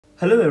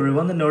Hello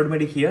everyone, the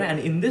Mnemonic here, and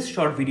in this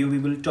short video we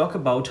will talk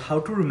about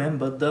how to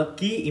remember the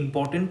key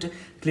important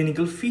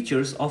clinical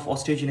features of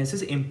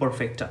osteogenesis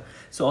imperfecta.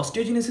 So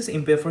osteogenesis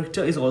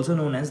imperfecta is also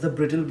known as the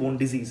brittle bone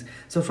disease.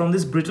 So from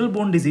this brittle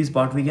bone disease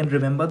part we can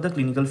remember the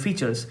clinical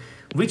features,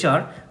 which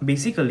are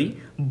basically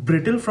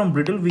brittle. From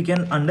brittle we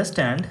can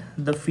understand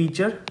the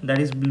feature that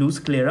is blue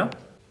sclera.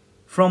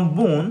 From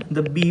bone,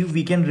 the B,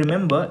 we can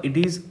remember it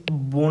is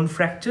bone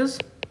fractures,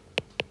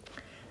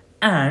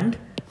 and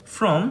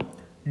from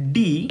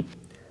D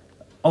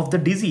of the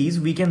disease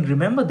we can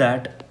remember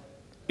that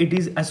it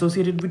is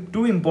associated with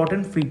two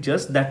important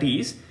features, that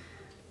is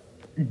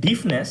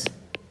deafness,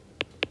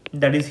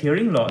 that is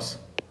hearing loss,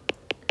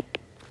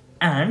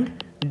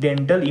 and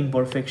dental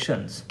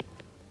imperfections.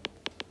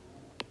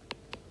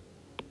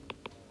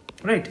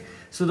 Right,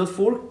 so the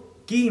four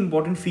key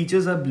important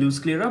features are blue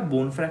sclera,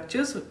 bone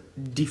fractures,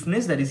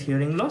 deafness, that is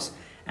hearing loss,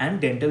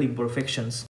 and dental imperfections.